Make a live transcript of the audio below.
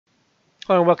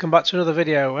Hello and welcome back to another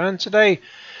video, and today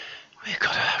we've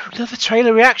got another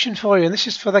trailer reaction for you, and this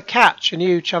is for The Catch, a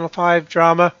new Channel 5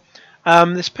 drama.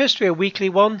 This appears to be a weekly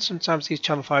one. Sometimes these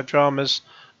Channel 5 dramas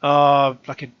are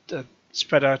like a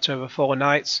spread out over 4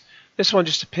 nights. This one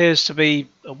just appears to be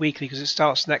a weekly because it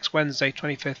starts next Wednesday,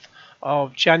 25th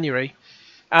of January.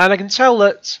 And I can tell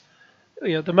that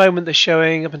at the moment they're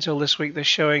showing, up until this week, they're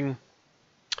showing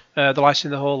The Light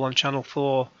in the Hall on Channel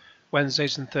 4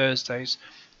 Wednesdays and Thursdays.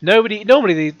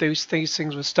 Normally these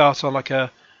things would start on like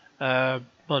a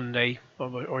Monday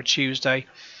or a Tuesday.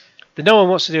 No one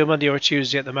wants to do a Monday or a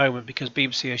Tuesday at the moment because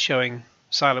BBC are showing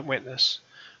Silent Witness,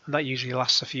 and that usually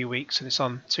lasts a few weeks and it's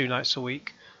on 2 nights a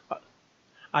week.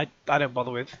 I don't bother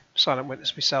with Silent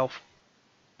Witness myself.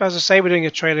 But as I say, we're doing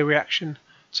a trailer reaction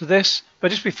to this.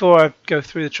 But just before I go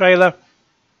through the trailer,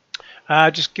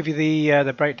 just give you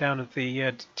the breakdown of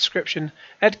the description.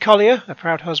 Ed Collier, a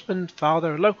proud husband,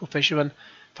 father, a local fisherman,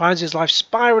 finds his life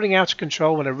spiralling out of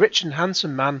control when a rich and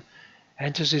handsome man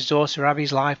enters his daughter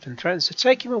Abbie's life and threatens to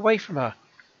take him away from her.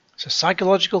 It's a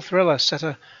psychological thriller set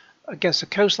against the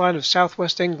coastline of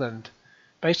southwest England,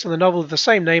 based on the novel of the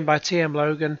same name by TM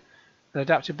Logan and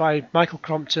adapted by Michael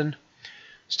Crompton.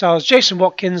 Stars Jason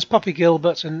Watkins, Poppy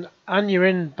Gilbert and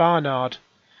Aneurin Barnard.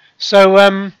 So,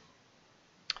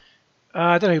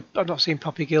 I don't know, I've not seen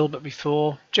Poppy Gilbert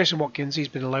before. Jason Watkins, he's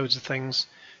been in loads of things.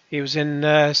 He was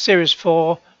in Series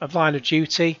 4 of Line of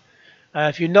Duty.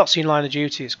 If you've not seen Line of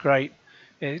Duty, it's great.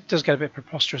 It does get a bit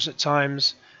preposterous at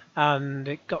times, and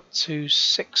it got to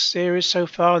 6 series so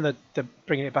far, and they're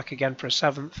bringing it back again for a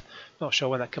 7th. Not sure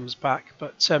when that comes back,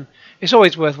 but it's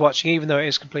always worth watching, even though it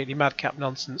is completely madcap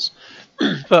nonsense.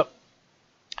 But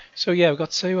so yeah, we've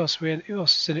got who else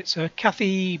is in it?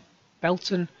 Cathy,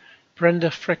 Belton,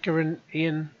 Brenda, Fricker, and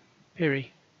Ian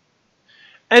Pirie.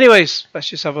 Anyways, let's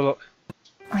just have a look.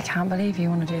 I can't believe you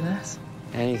want to do this.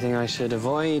 Anything I should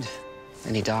avoid?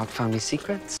 Any dark family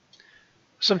secrets?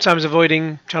 Sometimes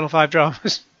avoiding Channel 5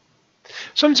 dramas.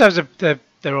 Sometimes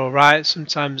they're all right.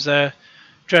 Sometimes they're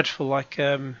dreadful, like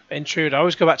Intruder. I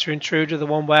always go back to Intruder, the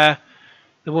one where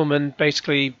the woman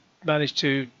basically managed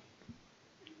to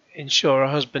ensure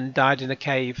her husband died in a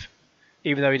cave,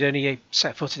 even though he'd only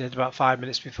set foot in it about 5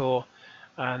 minutes before,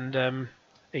 and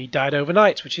he died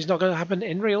overnight, which is not going to happen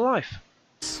in real life.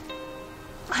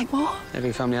 Like what?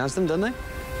 Every family has them, don't they?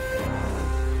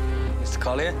 Mr.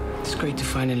 Collier? It's great to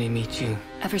finally meet you.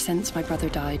 Ever since my brother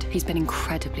died, he's been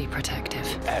incredibly protective.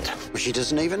 Ed, she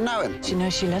doesn't even know him. She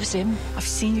knows she loves him. I've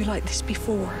seen you like this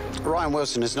before. Ryan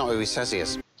Wilson is not who he says he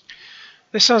is.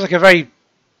 This sounds like a very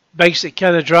basic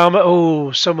kind of drama.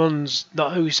 Oh, someone's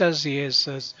not who he says he is.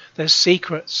 There's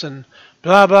secrets and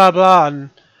blah blah blah,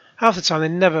 and half the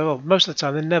time most of the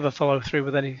time they never follow through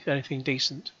with anything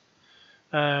decent.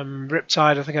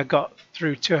 Riptide, I think I got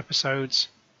through 2 episodes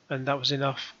and that was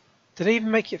enough. Did I even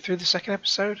make it through the 2nd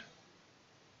episode?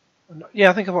 Yeah,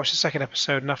 I think I watched the 2nd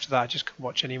episode, and after that I just couldn't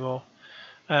watch anymore.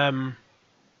 I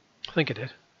think I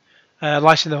did.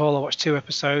 Light in the Hall, I watched 2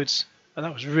 episodes and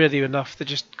that was really enough. They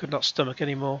just could not stomach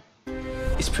anymore.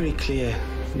 It's pretty clear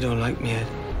you don't like me, Ed,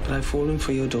 but I've fallen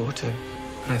for your daughter,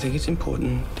 and I think it's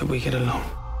important that we get along.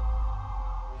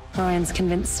 Ryan's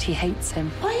convinced he hates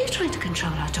him. Why are you trying to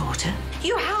control our daughter?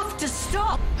 You have to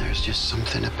stop! There's just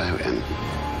something about him.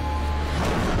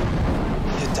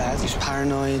 Your dad is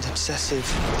paranoid, obsessive,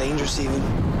 dangerous even.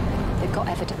 They've got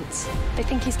evidence. They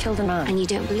think he's killed a man. And you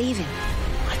don't believe him?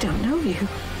 I don't know you.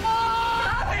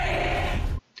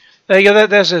 There you go,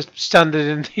 there's a standard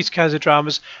in these kinds of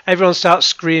dramas. Everyone starts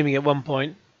screaming at one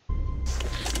point.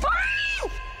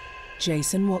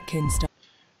 Jason Watkins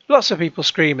Lots of people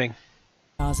screaming.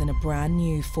 stars in a brand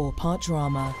new 4-part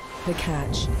drama. The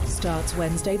Catch starts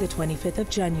Wednesday the 25th of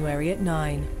January at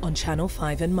 9 on Channel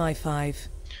 5 and My 5.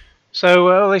 So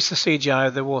at least the CGI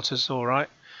of the water's alright.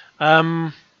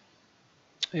 Yeah,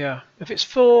 if it's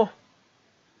a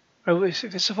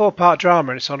 4-part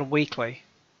drama and it's on a weekly,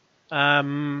 I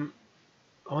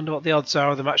wonder what the odds are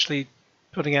of them actually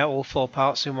putting out all 4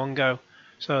 parts in one go.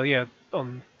 So yeah,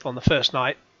 on the first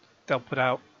night they'll put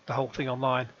out the whole thing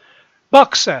online.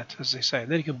 Box set, as they say,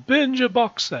 and then you can binge a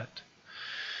box set.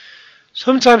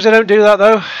 Sometimes they don't do that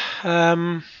though.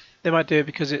 They might do it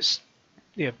because it's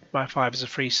My 5 is a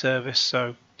free service.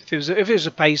 So if it was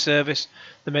a pay service,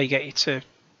 they may get you to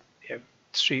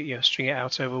string it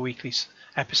out over weekly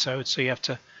episodes. So you have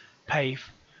to pay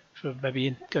for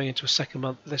maybe going into a 2nd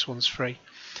month. This one's free.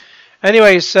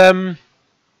 Anyways, yeah,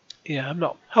 I'm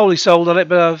not wholly sold on it,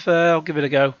 but I'll give it a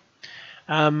go.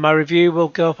 My review will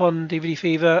go up on DVD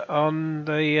Fever on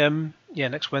the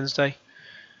next Wednesday,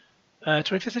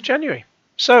 25th of January.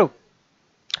 So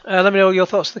Let me know your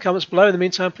thoughts in the comments below. In the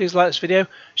meantime, please like this video,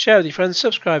 share with your friends,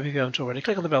 subscribe if you haven't already,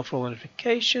 click on the bell for all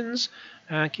notifications,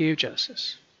 and cue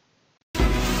Genesis.